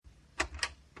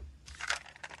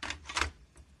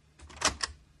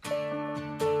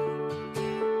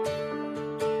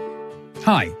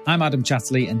Hi, I'm Adam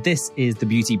Chatterley, and this is the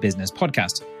Beauty Business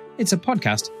Podcast. It's a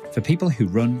podcast for people who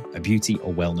run a beauty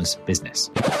or wellness business.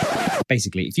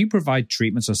 Basically, if you provide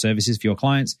treatments or services for your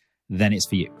clients, then it's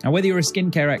for you. Now, whether you're a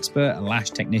skincare expert, a lash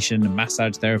technician, a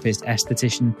massage therapist,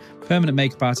 esthetician, permanent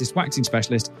makeup artist, waxing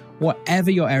specialist, whatever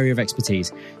your area of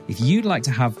expertise, if you'd like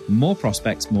to have more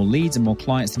prospects, more leads, and more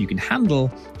clients than you can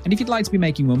handle, and if you'd like to be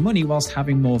making more money whilst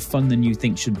having more fun than you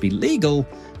think should be legal,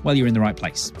 well, you're in the right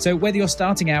place. So whether you're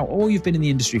starting out or you've been in the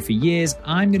industry for years,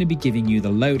 I'm going to be giving you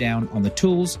the lowdown on the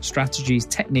tools, strategies,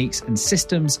 techniques, and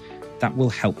systems that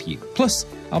will help you. Plus,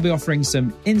 I'll be offering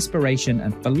some inspiration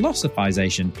and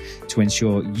philosophization to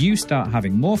ensure you start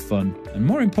having more fun and,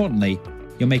 more importantly,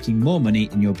 you're making more money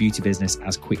in your beauty business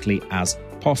as quickly as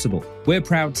possible. We're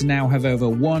proud to now have over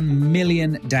 1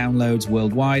 million downloads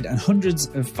worldwide and hundreds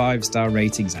of 5-star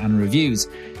ratings and reviews.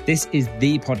 This is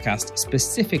the podcast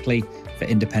specifically for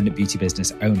independent beauty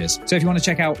business owners. So if you want to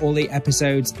check out all the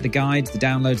episodes, the guides, the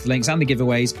downloads, the links, and the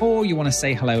giveaways, or you want to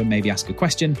say hello and maybe ask a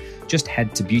question, just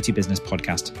head to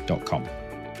beautybusinesspodcast.com.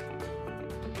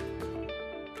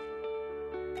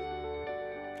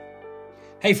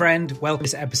 Hey friend, welcome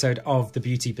to this episode of the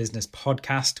Beauty Business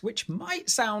Podcast, which might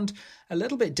sound a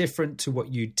little bit different to what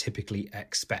you'd typically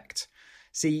expect.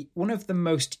 See, one of the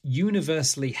most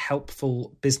universally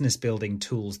helpful business building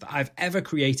tools that I've ever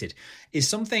created is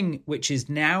something which is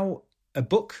now a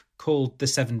book called The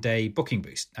 7-Day Booking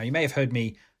Boost. Now, you may have heard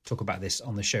me talk about this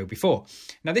on the show before.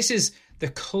 Now, this is the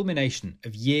culmination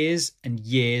of years and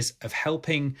years of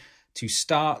helping to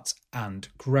start and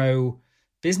grow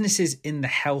businesses in the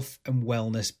health and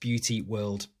wellness beauty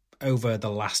world over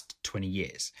the last 20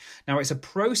 years. Now, it's a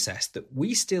process that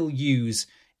we still use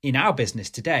in our business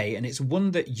today, and it's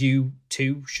one that you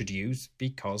too should use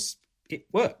because it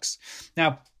works.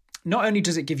 Now, not only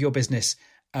does it give your business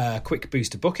a quick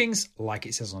boost of bookings, like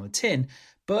it says on the tin,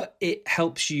 but it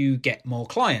helps you get more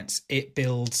clients. It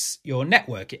builds your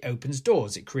network, it opens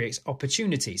doors, it creates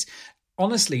opportunities.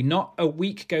 Honestly, not a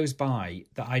week goes by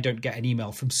that I don't get an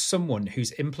email from someone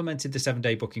who's implemented the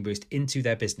 7-Day Booking Boost into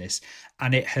their business,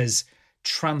 and it has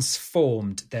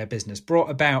transformed their business, brought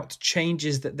about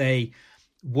changes that they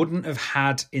wouldn't have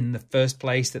had in the first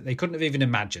place, that they couldn't have even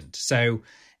imagined. So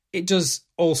it does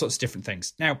all sorts of different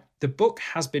things. Now, the book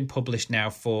has been published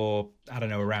now for,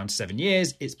 around 7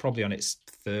 years. It's probably on its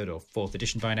 3rd or 4th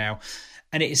edition by now.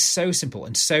 And it is so simple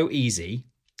and so easy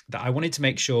that I wanted to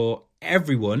make sure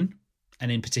everyone,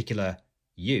 and in particular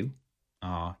you,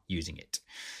 are using it.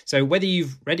 So whether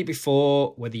you've read it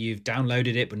before, whether you've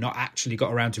downloaded it but not actually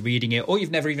got around to reading it, or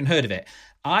you've never even heard of it,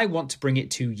 I want to bring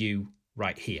it to you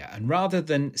right here. And rather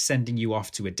than sending you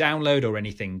off to a download or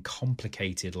anything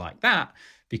complicated like that,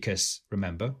 because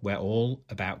remember, we're all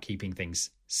about keeping things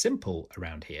simple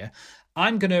around here,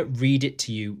 I'm going to read it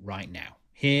to you right now,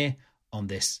 here on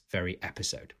this very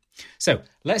episode. So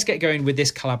let's get going with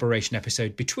this collaboration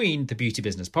episode between the Beauty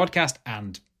Business Podcast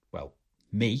and, well,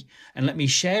 me. And let me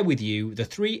share with you the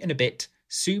 3 and a bit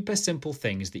super simple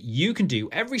things that you can do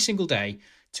every single day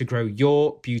to grow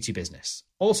your beauty business,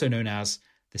 also known as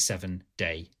the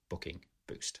 7-Day Booking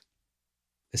Boost.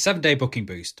 The 7-Day Booking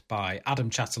Boost by Adam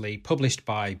Chatterley, published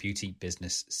by Beauty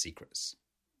Business Secrets.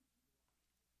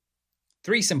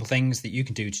 3 simple things that you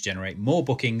can do to generate more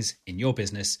bookings in your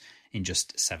business in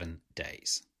just 7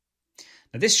 days.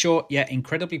 Now, this short yet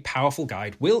incredibly powerful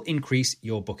guide will increase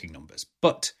your booking numbers,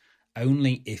 but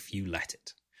only if you let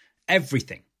it.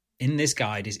 Everything in this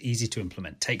guide is easy to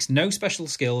implement, takes no special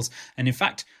skills, and in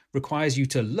fact requires you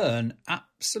to learn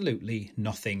absolutely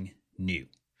nothing new.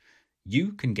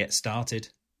 You can get started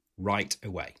right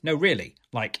away. No, really,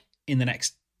 like in the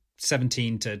next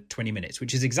 17 to 20 minutes,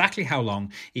 which is exactly how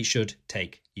long it should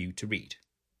take you to read.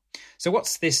 So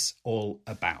what's this all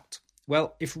about?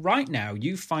 Well, if right now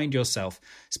you find yourself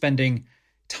spending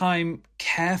time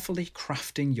carefully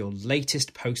crafting your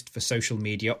latest post for social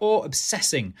media, or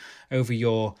obsessing over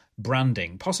your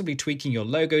branding, possibly tweaking your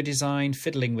logo design,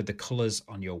 fiddling with the colors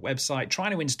on your website,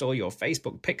 trying to install your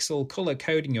Facebook pixel, color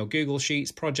coding your Google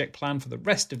Sheets project plan for the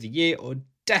rest of the year, or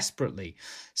desperately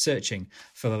searching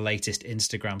for the latest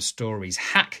Instagram stories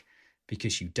hack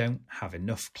because you don't have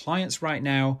enough clients right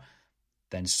now,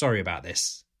 then sorry about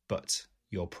this, but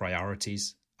your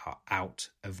priorities are out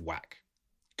of whack.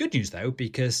 Good news though,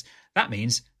 because that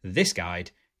means this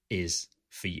guide is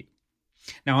for you.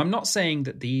 Now, I'm not saying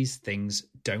that these things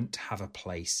don't have a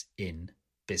place in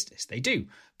business. They do,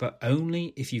 but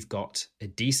only if you've got a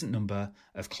decent number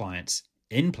of clients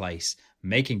in place,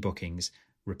 making bookings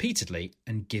repeatedly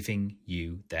and giving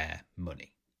you their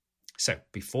money. So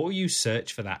before you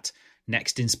search for that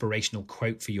next inspirational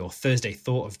quote for your Thursday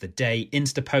thought of the day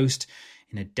Insta post,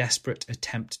 in a desperate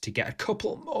attempt to get a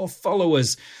couple more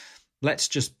followers. Let's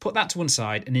just put that to one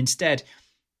side and instead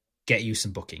get you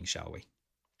some bookings, shall we?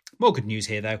 More good news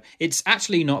here, though. It's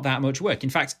actually not that much work. In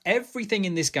fact, everything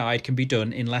in this guide can be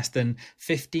done in less than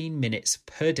 15 minutes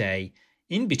per day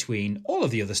in between all of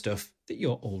the other stuff that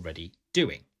you're already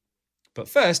doing. But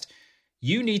first,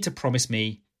 you need to promise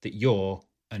me that you're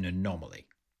an anomaly.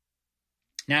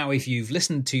 Now, if you've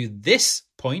listened to this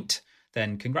point,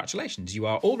 then congratulations, you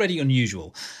are already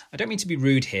unusual. I don't mean to be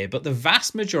rude here, but the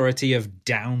vast majority of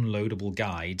downloadable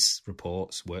guides,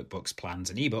 reports, workbooks, plans,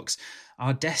 and ebooks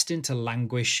are destined to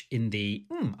languish in the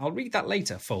I'll read that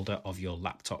later folder of your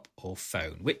laptop or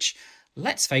phone, which,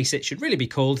 let's face it, should really be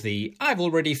called the I've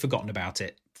already forgotten about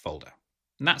it folder.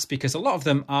 And that's because a lot of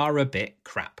them are a bit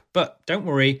crap. But don't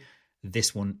worry,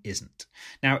 this one isn't.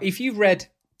 Now, if you've read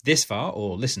this far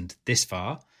or listened this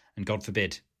far, and God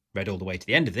forbid, read all the way to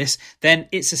the end of this, then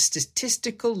it's a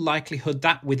statistical likelihood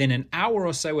that within an hour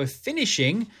or so of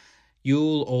finishing,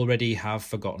 you'll already have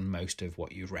forgotten most of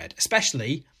what you've read,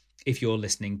 especially if you're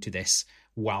listening to this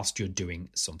whilst you're doing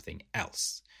something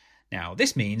else. Now,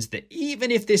 this means that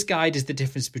even if this guide is the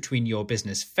difference between your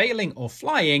business failing or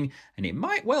flying, and it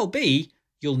might well be,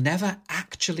 you'll never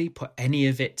actually put any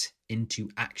of it into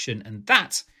action, and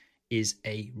that is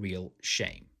a real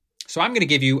shame. So I'm going to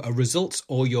give you a results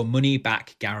or your money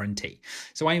back guarantee.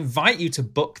 So I invite you to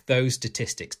book those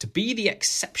statistics, to be the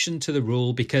exception to the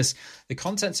rule, because the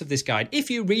contents of this guide, if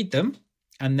you read them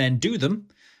and then do them,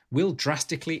 will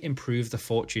drastically improve the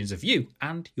fortunes of you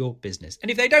and your business. And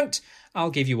if they don't, I'll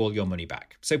give you all your money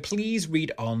back. So please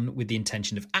read on with the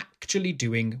intention of actually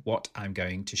doing what I'm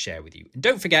going to share with you. And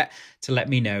don't forget to let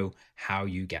me know how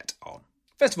you get on.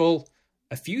 First of all,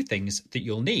 a few things that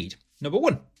you'll need. Number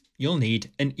one, you'll need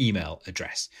an email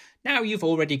address. Now, you've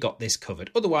already got this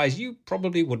covered. Otherwise, you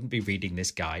probably wouldn't be reading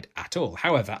this guide at all.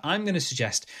 However, I'm going to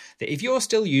suggest that if you're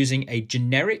still using a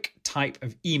generic type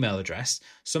of email address,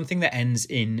 something that ends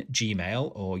in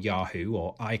Gmail or Yahoo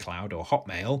or iCloud or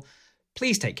Hotmail,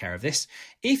 please take care of this.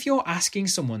 If you're asking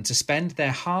someone to spend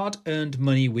their hard-earned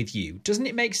money with you, doesn't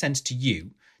it make sense to you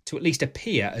to at least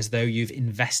appear as though you've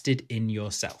invested in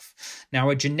yourself? Now,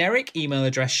 a generic email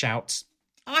address shouts,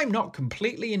 I'm not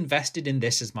completely invested in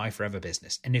this as my forever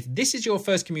business. And if this is your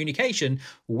first communication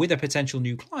with a potential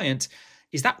new client,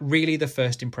 is that really the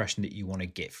first impression that you want to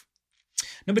give?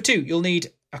 Number two, you'll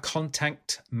need a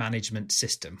contact management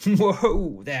system.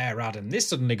 Whoa there, Adam. This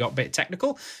suddenly got a bit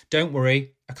technical. Don't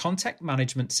worry. A contact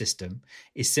management system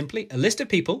is simply a list of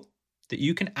people that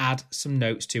you can add some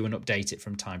notes to and update it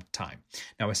from time to time.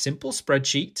 Now, a simple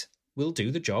spreadsheet will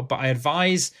do the job, but I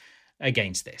advise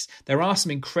against this. There are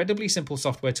some incredibly simple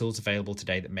software tools available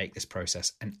today that make this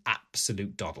process an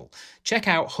absolute doddle. Check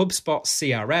out HubSpot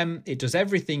CRM. It does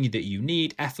everything that you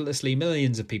need effortlessly.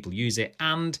 Millions of people use it,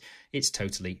 and it's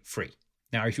totally free.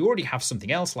 Now, if you already have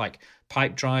something else like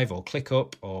Pipedrive or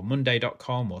ClickUp or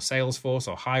Monday.com or Salesforce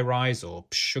or Highrise or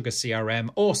Sugar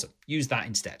CRM, awesome. Use that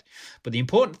instead. But the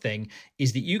important thing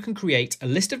is that you can create a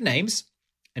list of names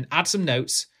and add some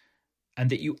notes, and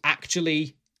that you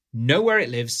actually know where it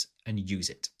lives and use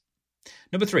it.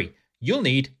 Number three, you'll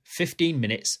need 15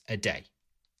 minutes a day.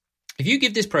 If you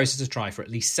give this process a try for at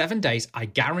least 7 days, I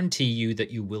guarantee you that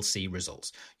you will see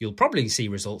results. You'll probably see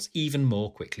results even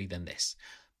more quickly than this.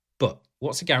 But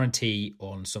what's a guarantee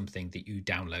on something that you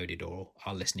downloaded or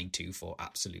are listening to for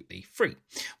absolutely free?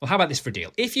 Well, how about this for a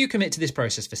deal? If you commit to this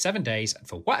process for 7 days and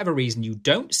for whatever reason you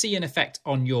don't see an effect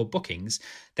on your bookings,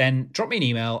 then drop me an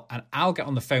email and I'll get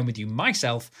on the phone with you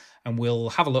myself and we'll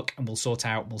have a look and we'll sort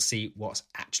out, we'll see what's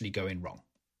actually going wrong.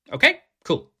 Okay,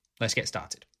 cool. Let's get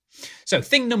started. So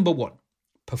thing number one,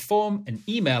 perform an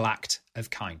email act of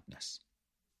kindness.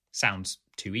 Sounds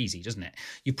too easy, doesn't it?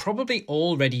 You probably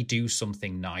already do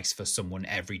something nice for someone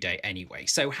every day anyway.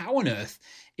 So how on earth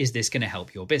is this going to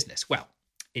help your business? Well,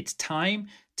 it's time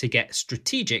to get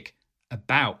strategic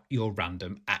about your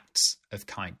random acts of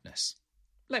kindness.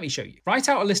 Let me show you. Write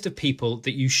out a list of people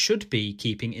that you should be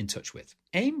keeping in touch with.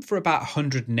 Aim for about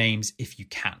 100 names if you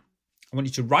can. I want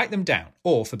you to write them down,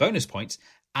 or for bonus points,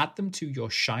 add them to your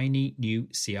shiny new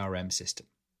CRM system.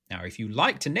 Now, if you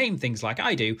like to name things like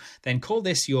I do, then call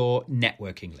this your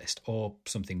networking list, or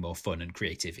something more fun and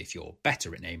creative if you're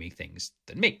better at naming things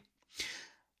than me.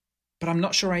 But I'm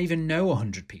not sure I even know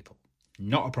 100 people.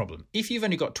 Not a problem. If you've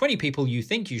only got 20 people you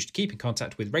think you should keep in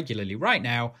contact with regularly right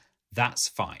now, that's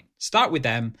fine. Start with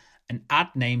them and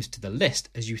add names to the list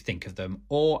as you think of them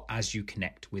or as you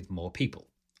connect with more people.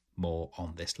 More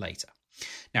on this later.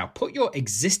 Now, put your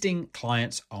existing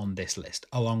clients on this list,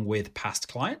 along with past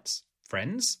clients,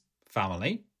 friends,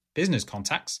 family, business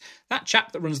contacts, that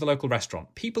chap that runs the local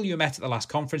restaurant, people you met at the last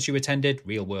conference you attended,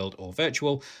 real world or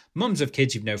virtual, mums of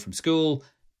kids you know from school,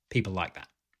 people like that.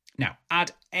 Now,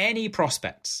 add any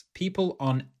prospects, people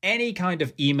on any kind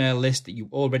of email list that you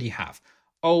already have,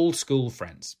 old school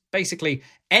friends, basically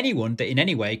anyone that in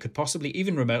any way could possibly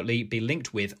even remotely be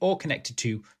linked with or connected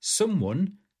to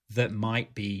someone that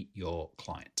might be your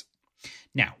client.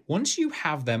 Now, once you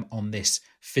have them on this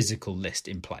physical list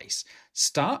in place,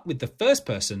 start with the first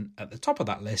person at the top of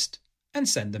that list and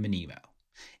send them an email.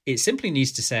 It simply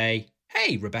needs to say,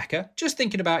 "Hey, Rebecca, just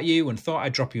thinking about you and thought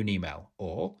I'd drop you an email."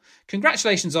 Or,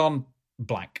 "Congratulations on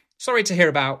blank. Sorry to hear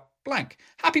about blank.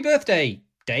 Happy birthday,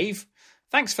 Dave.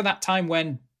 Thanks for that time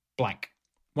when blank.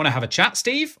 Want to have a chat,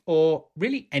 Steve?" Or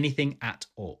really anything at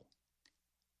all.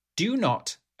 Do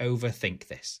not overthink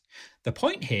this. The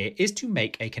point here is to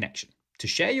make a connection, to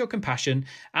share your compassion,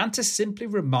 and to simply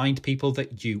remind people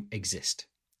that you exist.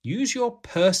 Use your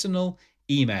personal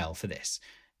email for this.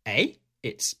 A,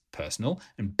 it's personal,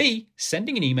 and B,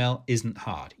 sending an email isn't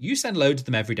hard. You send loads of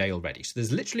them every day already, so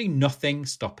there's literally nothing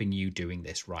stopping you doing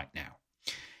this right now.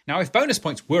 Now, if bonus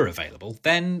points were available,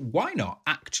 then why not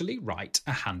actually write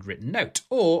a handwritten note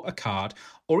or a card,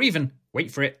 or even,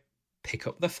 wait for it, pick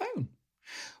up the phone?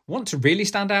 Want to really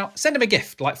stand out? Send them a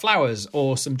gift like flowers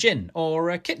or some gin or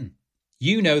a kitten.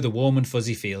 You know the warm and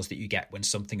fuzzy feels that you get when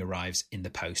something arrives in the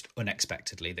post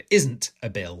unexpectedly that isn't a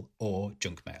bill or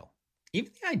junk mail.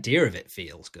 Even the idea of it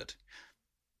feels good.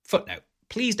 Footnote,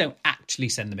 please don't actually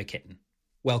send them a kitten.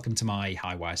 Welcome to my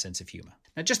high wire sense of humour.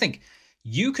 Now just think,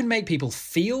 you can make people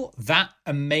feel that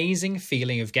amazing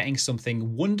feeling of getting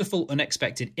something wonderful,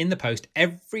 unexpected in the post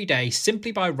every day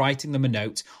simply by writing them a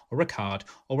note or a card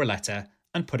or a letter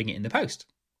and putting it in the post.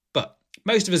 But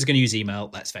most of us are going to use email,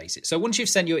 let's face it. So once you've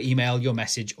sent your email, your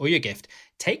message, or your gift,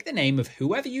 take the name of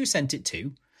whoever you sent it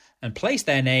to and place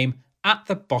their name at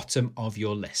the bottom of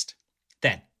your list.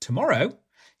 Then tomorrow,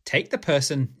 take the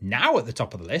person now at the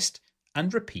top of the list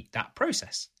and repeat that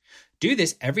process. Do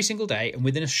this every single day, and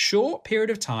within a short period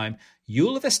of time,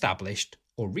 you'll have established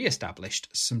or re-established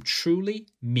some truly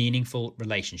meaningful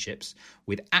relationships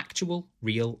with actual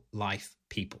real life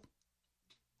people.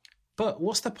 But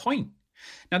what's the point?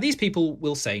 Now, these people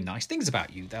will say nice things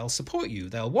about you. They'll support you.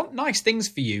 They'll want nice things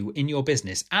for you in your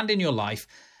business and in your life,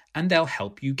 and they'll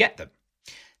help you get them.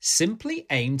 Simply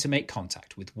aim to make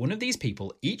contact with one of these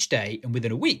people each day, and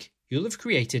within a week, you'll have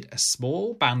created a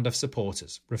small band of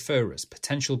supporters, referrers,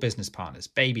 potential business partners,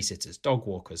 babysitters, dog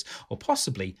walkers, or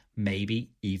possibly maybe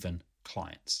even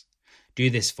clients. Do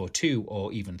this for 2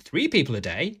 or even 3 people a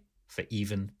day for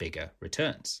even bigger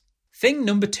returns. Thing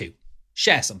number 2,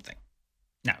 share something.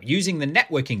 Now, using the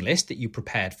networking list that you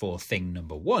prepared for thing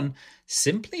number 1,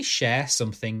 simply share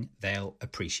something they'll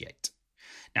appreciate.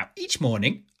 Now, each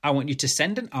morning, I want you to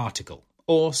send an article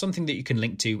or something that you can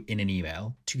link to in an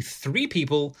email to 3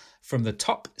 people from the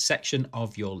top section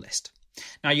of your list.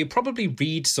 Now, you probably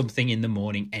read something in the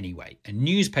morning anyway, a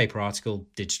newspaper article,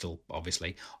 digital,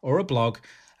 obviously, or a blog.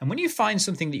 And when you find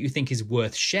something that you think is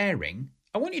worth sharing,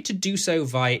 I want you to do so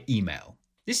via email.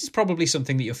 This is probably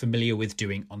something that you're familiar with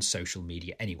doing on social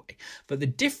media anyway. But the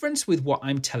difference with what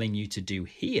I'm telling you to do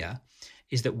here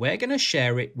is that we're going to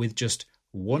share it with just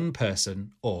one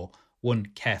person or one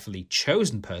carefully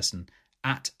chosen person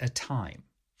at a time.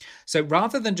 So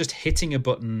rather than just hitting a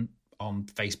button on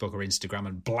Facebook or Instagram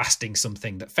and blasting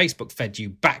something that Facebook fed you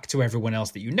back to everyone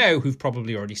else that you know who've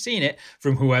probably already seen it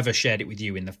from whoever shared it with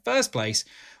you in the first place,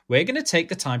 we're going to take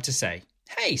the time to say,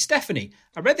 "Hey, Stephanie,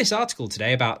 I read this article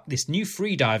today about this new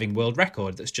free diving world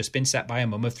record that's just been set by a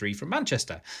mum of 3 from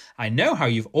Manchester. I know how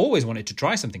you've always wanted to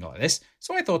try something like this,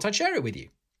 so I thought I'd share it with you."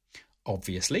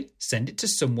 Obviously, send it to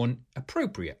someone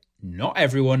appropriate. Not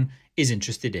everyone is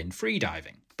interested in free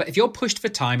diving. But if you're pushed for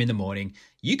time in the morning,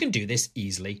 you can do this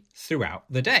easily throughout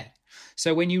the day.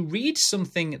 So when you read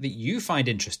something that you find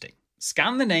interesting,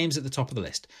 scan the names at the top of the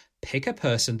list, pick a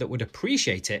person that would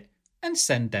appreciate it, and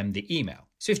send them the email.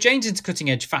 So if Jane's into cutting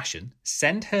edge fashion,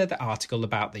 send her the article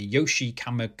about the Yoshi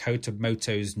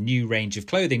Kamoto's new range of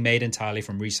clothing made entirely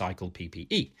from recycled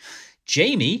PPE.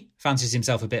 Jamie fancies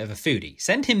himself a bit of a foodie.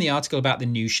 Send him the article about the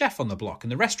new chef on the block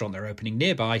and the restaurant they're opening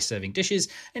nearby serving dishes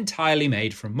entirely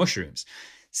made from mushrooms.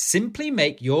 Simply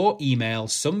make your email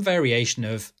some variation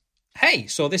of, "Hey,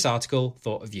 saw this article,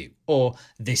 thought of you." Or,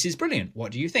 "This is brilliant,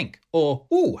 what do you think?" Or,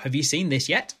 "Ooh, have you seen this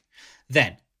yet?"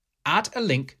 Then, add a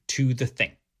link to the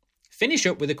thing. Finish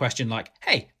up with a question like,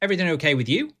 "Hey, everything okay with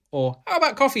you?" Or, "How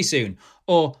about coffee soon?"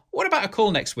 Or, "What about a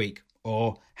call next week?"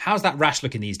 Or, "How's that rash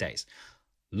looking these days?"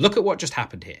 Look at what just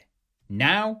happened here.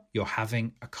 Now you're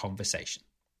having a conversation.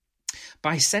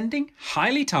 By sending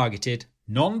highly targeted,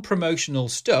 non-promotional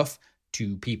stuff,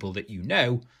 to people that you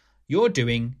know, you're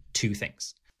doing two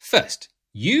things. First,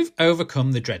 you've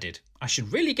overcome the dreaded, I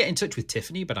should really get in touch with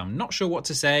Tiffany, but I'm not sure what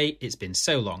to say, it's been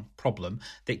so long, problem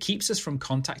that keeps us from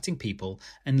contacting people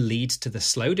and leads to the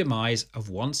slow demise of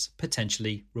once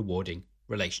potentially rewarding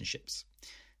relationships.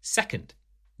 Second,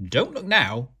 don't look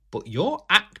now, but you're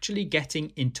actually getting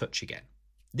in touch again.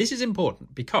 This is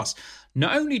important because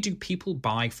not only do people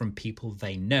buy from people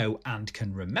they know and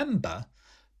can remember,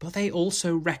 but they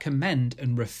also recommend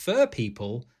and refer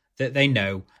people that they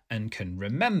know and can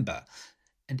remember.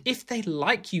 And if they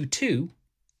like you too,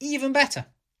 even better.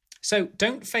 So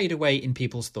don't fade away in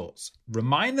people's thoughts.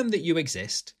 Remind them that you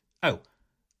exist. Oh,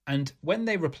 and when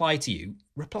they reply to you,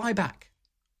 reply back.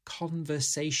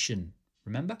 Conversation,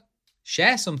 remember?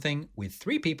 Share something with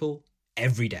 3 people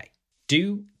every day.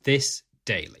 Do this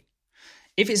daily.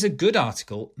 If it's a good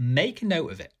article, make a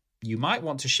note of it. You might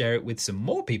want to share it with some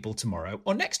more people tomorrow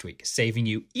or next week, saving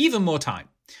you even more time.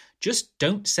 Just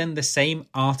don't send the same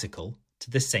article to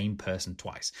the same person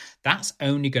twice. That's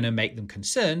only going to make them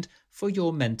concerned for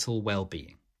your mental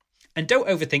well-being. And don't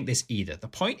overthink this either. The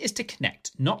point is to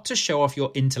connect, not to show off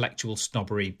your intellectual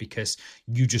snobbery because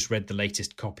you just read the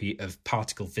latest copy of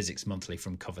Particle Physics Monthly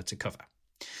from cover to cover.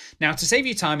 Now, to save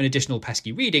you time and additional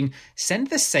pesky reading, send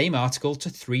the same article to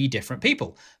 3 different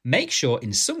people. Make sure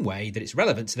in some way that it's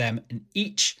relevant to them, and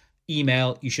each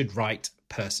email you should write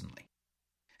personally.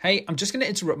 Hey, I'm just going to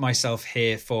interrupt myself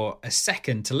here for a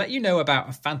second to let you know about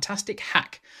a fantastic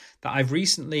hack that I've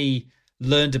recently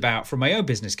learned about from my own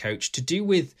business coach to do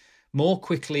with more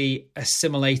quickly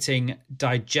assimilating,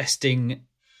 digesting,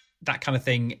 that kind of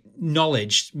thing,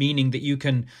 knowledge, meaning that you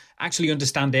can actually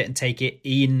understand it and take it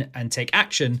in and take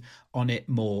action on it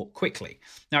more quickly.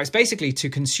 Now, it's basically to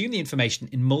consume the information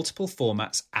in multiple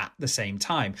formats at the same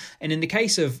time. And in the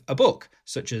case of a book,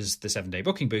 such as the 7-Day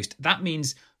Booking Boost, that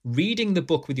means reading the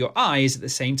book with your eyes at the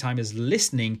same time as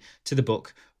listening to the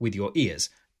book with your ears,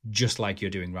 just like you're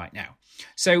doing right now.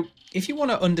 So if you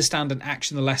want to understand and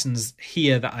action the lessons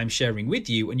here that I'm sharing with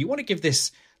you, and you want to give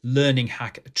this learning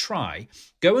hack a try,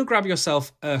 go and grab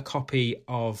yourself a copy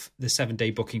of the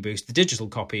 7-Day Booking Boost, the digital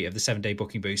copy of the 7-Day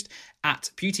Booking Boost at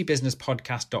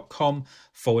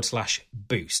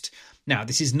beautybusinesspodcast.com/boost. Now,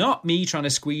 this is not me trying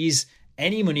to squeeze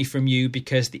any money from you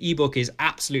because the ebook is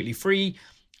absolutely free.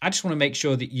 I just want to make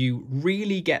sure that you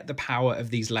really get the power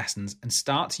of these lessons and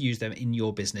start to use them in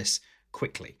your business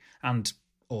quickly, and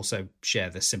also share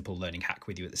the simple learning hack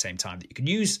with you at the same time that you can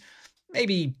use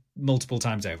maybe multiple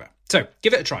times over. So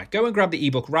give it a try. Go and grab the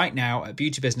ebook right now at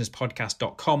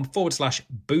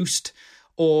beautybusinesspodcast.com/boost,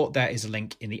 or there is a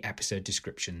link in the episode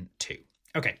description too.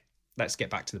 Okay, let's get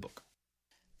back to the book.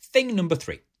 Thing number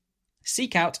 3,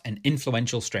 seek out an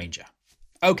influential stranger.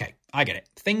 Okay, I get it.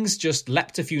 Things just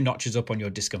leapt a few notches up on your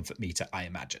discomfort meter, I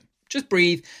imagine. Just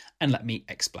breathe and let me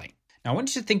explain. Now, I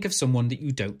want you to think of someone that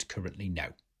you don't currently know,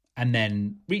 and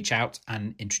then reach out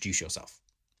and introduce yourself.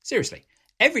 Seriously,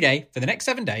 every day for the next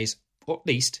 7 days, or at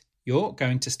least, you're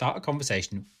going to start a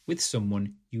conversation with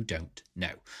someone you don't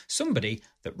know. Somebody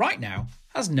that right now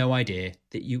has no idea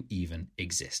that you even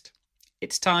exist.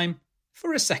 It's time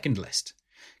for a second list,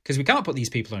 because we can't put these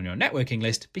people on your networking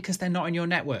list because they're not in your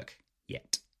network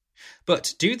yet.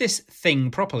 But do this thing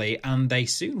properly and they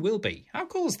soon will be. How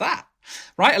cool is that?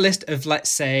 Write a list of,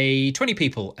 let's say, 20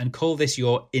 people and call this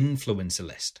your influencer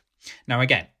list. Now,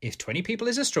 again, if 20 people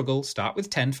is a struggle, start with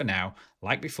 10 for now.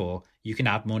 Like before, you can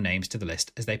add more names to the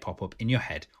list as they pop up in your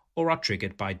head or are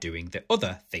triggered by doing the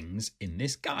other things in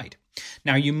this guide.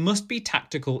 Now, you must be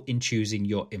tactical in choosing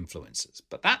your influencers.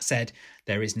 But that said,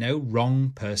 there is no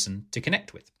wrong person to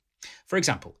connect with. For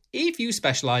example, if you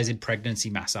specialize in pregnancy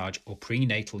massage or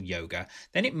prenatal yoga,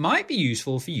 then it might be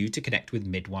useful for you to connect with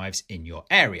midwives in your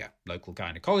area, local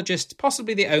gynecologists,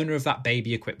 possibly the owner of that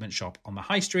baby equipment shop on the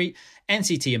high street,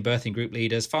 NCT and birthing group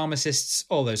leaders, pharmacists,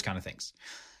 all those kind of things.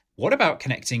 What about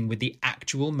connecting with the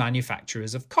actual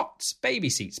manufacturers of cots,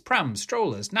 baby seats, prams,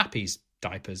 strollers, nappies,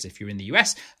 diapers if you're in the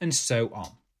US, and so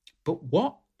on? But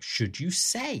what should you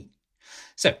say?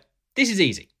 So, this is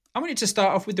easy. I want you to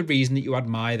start off with the reason that you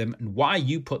admire them and why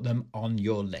you put them on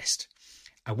your list.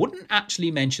 I wouldn't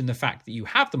actually mention the fact that you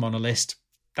have them on a list.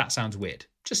 That sounds weird.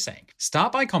 Just saying.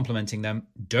 Start by complimenting them.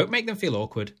 Don't make them feel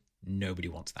awkward. Nobody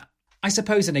wants that. I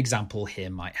suppose an example here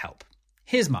might help.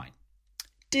 Here's mine.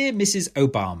 Dear Mrs.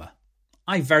 Obama,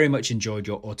 I very much enjoyed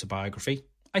your autobiography.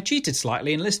 I cheated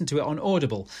slightly and listened to it on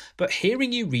Audible, but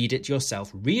hearing you read it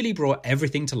yourself really brought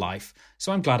everything to life,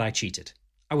 so I'm glad I cheated.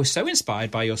 I was so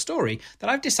inspired by your story that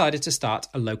I've decided to start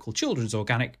a local children's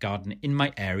organic garden in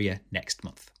my area next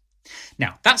month.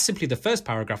 Now, that's simply the first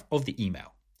paragraph of the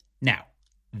email. Now,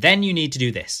 then you need to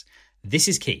do this. This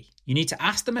is key. You need to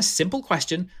ask them a simple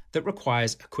question that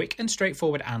requires a quick and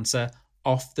straightforward answer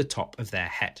off the top of their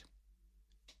head.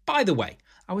 By the way,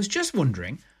 I was just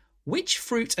wondering, which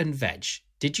fruit and veg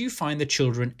did you find the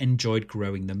children enjoyed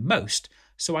growing the most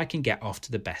so I can get off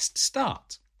to the best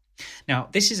start? Now,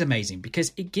 this is amazing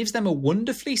because it gives them a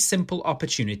wonderfully simple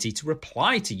opportunity to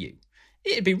reply to you.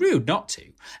 It'd be rude not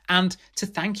to, and to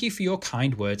thank you for your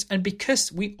kind words, and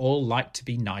because we all like to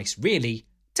be nice, really,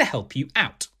 to help you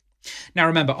out. Now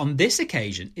remember, on this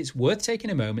occasion, it's worth taking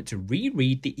a moment to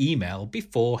reread the email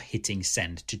before hitting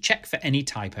send to check for any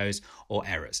typos or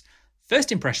errors.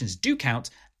 First impressions do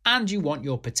count, and you want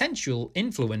your potential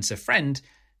influencer friend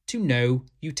to know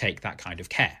you take that kind of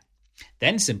care.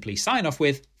 Then simply sign off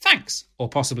with thanks, or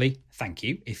possibly thank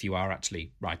you if you are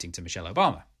actually writing to Michelle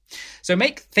Obama. So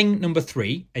make thing number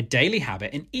 3 a daily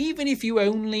habit, and even if you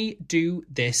only do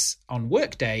this on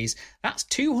work days, that's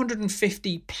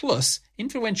 250 plus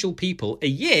influential people a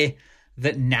year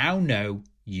that now know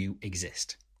you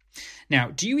exist. Now,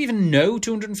 do you even know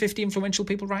 250 influential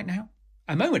people right now?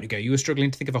 A moment ago, you were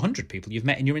struggling to think of 100 people you've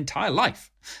met in your entire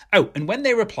life. Oh, and when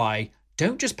they reply,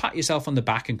 don't just pat yourself on the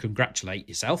back and congratulate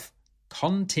yourself.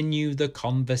 Continue the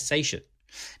conversation.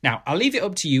 Now, I'll leave it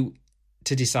up to you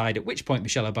to decide at which point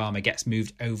Michelle Obama gets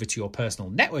moved over to your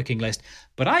personal networking list,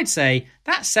 but I'd say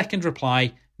that second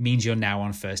reply means you're now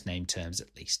on first name terms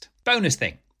at least. Bonus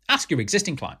thing, ask your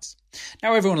existing clients.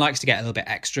 Now everyone likes to get a little bit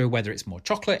extra, whether it's more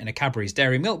chocolate in a Cadbury's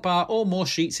Dairy Milk bar or more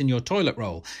sheets in your toilet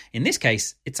roll. In this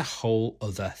case, it's a whole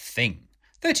other thing.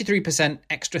 33%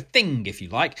 extra thing, if you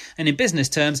like, and in business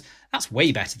terms, that's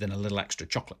way better than a little extra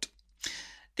chocolate.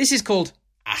 This is called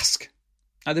ask.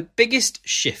 Now, the biggest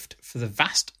shift for the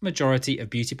vast majority of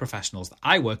beauty professionals that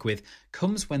I work with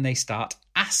comes when they start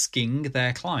asking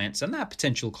their clients and their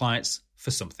potential clients for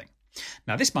something.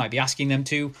 Now, this might be asking them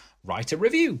to write a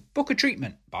review, book a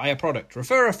treatment, buy a product,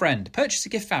 refer a friend, purchase a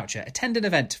gift voucher, attend an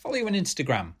event, follow you on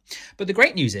Instagram. But the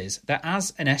great news is that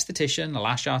as an esthetician, a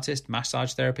lash artist,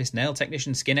 massage therapist, nail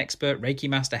technician, skin expert, Reiki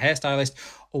master, hairstylist,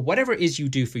 or whatever it is you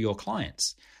do for your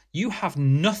clients, you have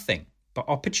nothing but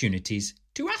opportunities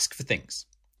to ask for things.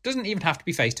 Doesn't even have to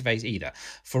be face-to-face either.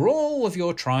 For all of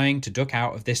your trying to duck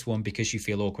out of this one because you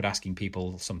feel awkward asking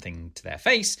people something to their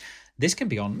face, this can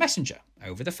be on Messenger,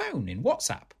 over the phone, in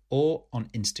WhatsApp, or on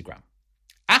Instagram.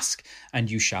 Ask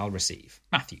and you shall receive.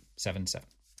 Matthew 7:7.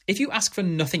 If you ask for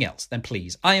nothing else, then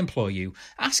please, I implore you,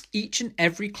 ask each and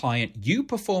every client you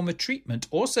perform a treatment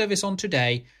or service on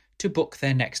today to book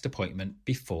their next appointment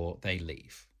before they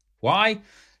leave. Why?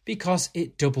 Because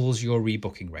it doubles your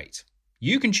rebooking rate.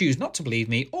 You can choose not to believe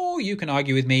me, or you can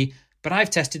argue with me, but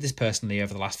I've tested this personally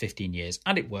over the last 15 years,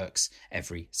 and it works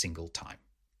every single time.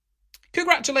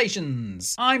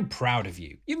 Congratulations! I'm proud of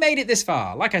you. You made it this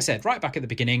far. Like I said, right back at the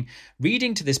beginning,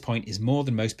 reading to this point is more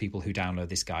than most people who download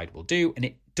this guide will do, and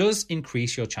it does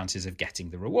increase your chances of getting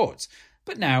the rewards.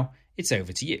 But now, it's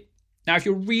over to you. Now, if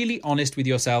you're really honest with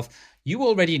yourself, you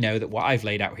already know that what I've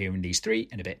laid out here in these 3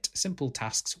 and a bit simple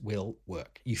tasks will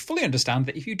work. You fully understand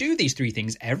that if you do these 3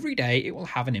 things every day, it will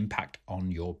have an impact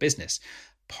on your business,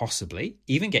 possibly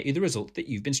even get you the result that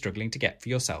you've been struggling to get for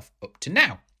yourself up to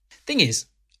now. Thing is,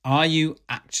 are you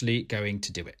actually going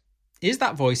to do it? Is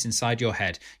that voice inside your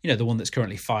head, the one that's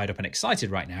currently fired up and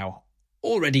excited right now,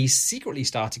 already secretly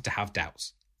starting to have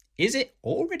doubts? Is it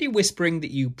already whispering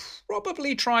that you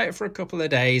probably try it for a couple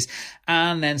of days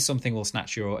and then something will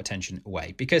snatch your attention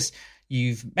away because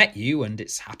you've met you and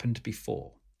it's happened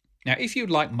before? Now, if you'd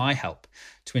like my help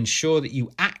to ensure that you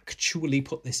actually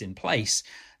put this in place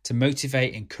to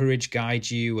motivate, encourage, guide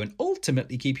you, and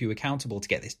ultimately keep you accountable to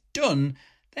get this done,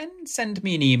 then send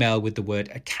me an email with the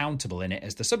word accountable in it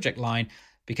as the subject line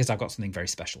because I've got something very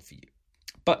special for you.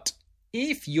 But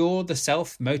if you're the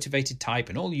self-motivated type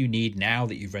and all you need now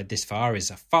that you've read this far is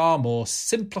a far more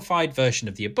simplified version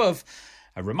of the above,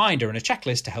 a reminder and a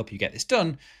checklist to help you get this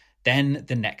done, then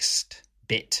the next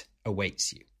bit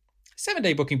awaits you.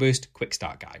 7-day booking boost, quick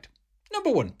start guide.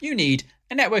 Number 1, you need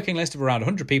a networking list of around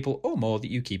 100 people or more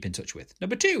that you keep in touch with.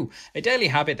 Number 2, a daily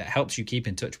habit that helps you keep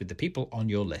in touch with the people on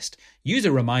your list. Use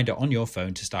a reminder on your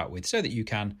phone to start with so that you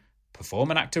can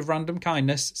perform an act of random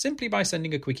kindness simply by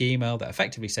sending a quick email that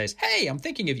effectively says, hey, I'm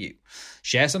thinking of you.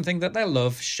 Share something that they'll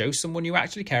love, show someone you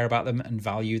actually care about them and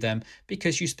value them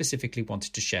because you specifically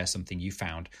wanted to share something you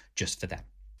found just for them.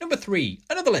 Number 3,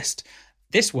 another list.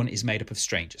 This one is made up of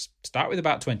strangers. Start with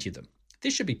about 20 of them.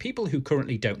 This should be people who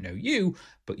currently don't know you,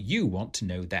 but you want to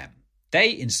know them. They,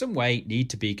 in some way, need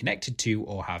to be connected to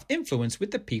or have influence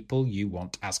with the people you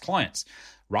want as clients.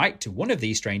 Write to one of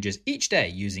these strangers each day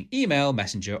using email,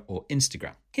 Messenger, or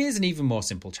Instagram. Here's an even more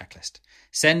simple checklist.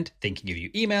 Send thinking of you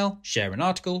email, share an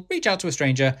article, reach out to a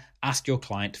stranger, ask your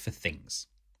client for things.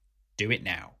 Do it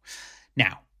now.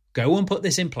 Now, go and put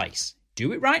this in place.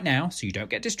 Do it right now so you don't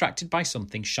get distracted by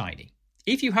something shiny.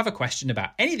 If you have a question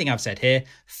about anything I've said here,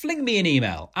 fling me an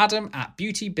email,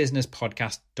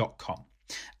 adam@beautybusinesspodcast.com.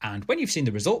 And when you've seen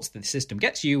the results that the system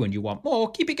gets you and you want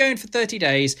more, keep it going for 30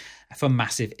 days for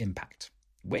massive impact.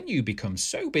 When you become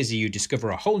so busy you discover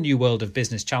a whole new world of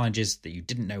business challenges that you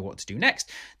didn't know what to do next,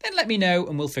 then let me know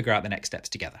and we'll figure out the next steps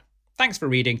together. Thanks for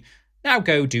reading. Now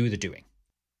go do the doing.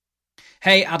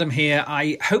 Hey, Adam here.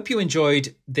 I hope you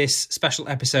enjoyed this special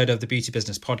episode of the Beauty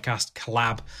Business Podcast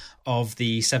collab of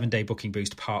the 7-Day Booking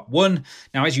Boost Part 1.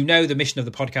 Now, as you know, the mission of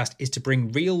the podcast is to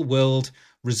bring real-world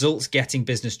results-getting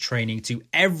business training to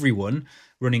everyone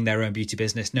running their own beauty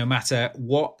business, no matter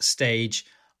what stage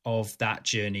of that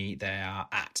journey they are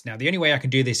at. Now, the only way I can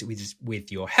do this is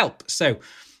with your help. So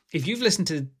if you've listened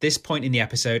to this point in the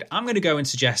episode, I'm going to go and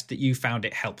suggest that you found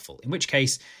it helpful, in which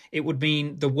case it would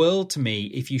mean the world to me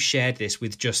if you shared this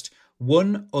with just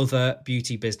one other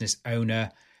beauty business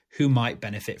owner who might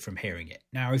benefit from hearing it.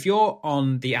 Now, if you're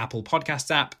on the Apple Podcasts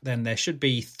app, then there should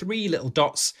be 3 little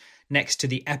dots next to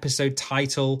the episode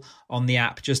title on the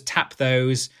app. Just tap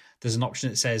those. There's an option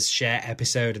that says share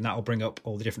episode, and that will bring up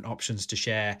all the different options to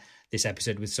share this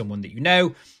episode with someone that you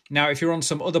know. Now, if you're on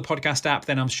some other podcast app,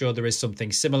 then I'm sure there is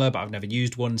something similar, but I've never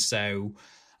used one, so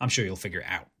I'm sure you'll figure it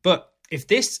out. But if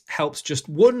this helps just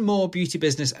one more beauty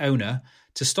business owner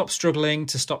to stop struggling,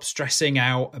 to stop stressing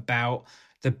out about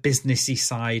the businessy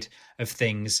side of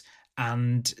things,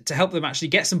 and to help them actually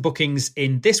get some bookings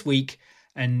in this week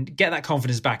and get that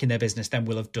confidence back in their business, then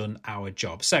we'll have done our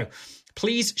job. So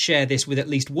please share this with at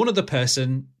least one other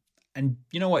person. And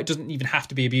you know what? It doesn't even have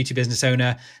to be a beauty business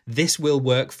owner. This will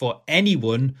work for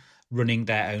anyone running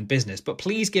their own business. But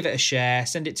please give it a share.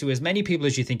 Send it to as many people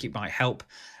as you think it might help.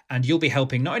 And you'll be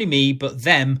helping not only me, but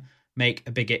them make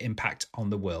a bigger impact on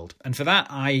the world. And for that,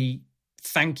 I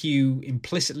thank you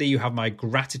implicitly. You have my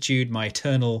gratitude, my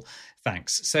eternal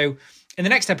thanks. So in the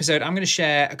next episode, I'm going to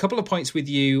share a couple of points with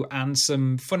you and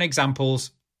some fun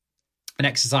examples and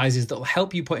exercises that will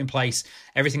help you put in place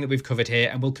everything that we've covered here,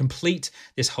 and we'll complete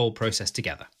this whole process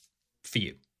together for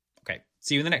you. Okay,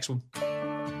 see you in the next one.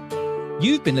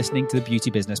 You've been listening to the Beauty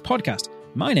Business Podcast.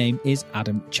 My name is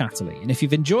Adam Chatterley, and if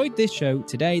you've enjoyed this show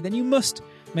today, then you must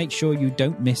make sure you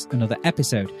don't miss another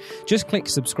episode. Just click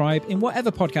subscribe in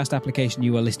whatever podcast application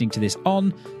you are listening to this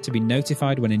on to be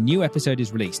notified when a new episode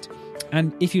is released.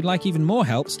 And if you'd like even more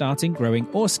help starting, growing,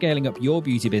 or scaling up your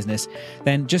beauty business,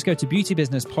 then just go to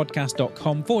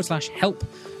beautybusinesspodcast.com/help.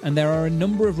 And there are a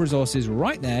number of resources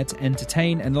right there to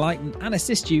entertain, enlighten, and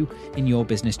assist you in your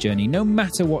business journey, no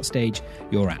matter what stage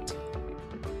you're at.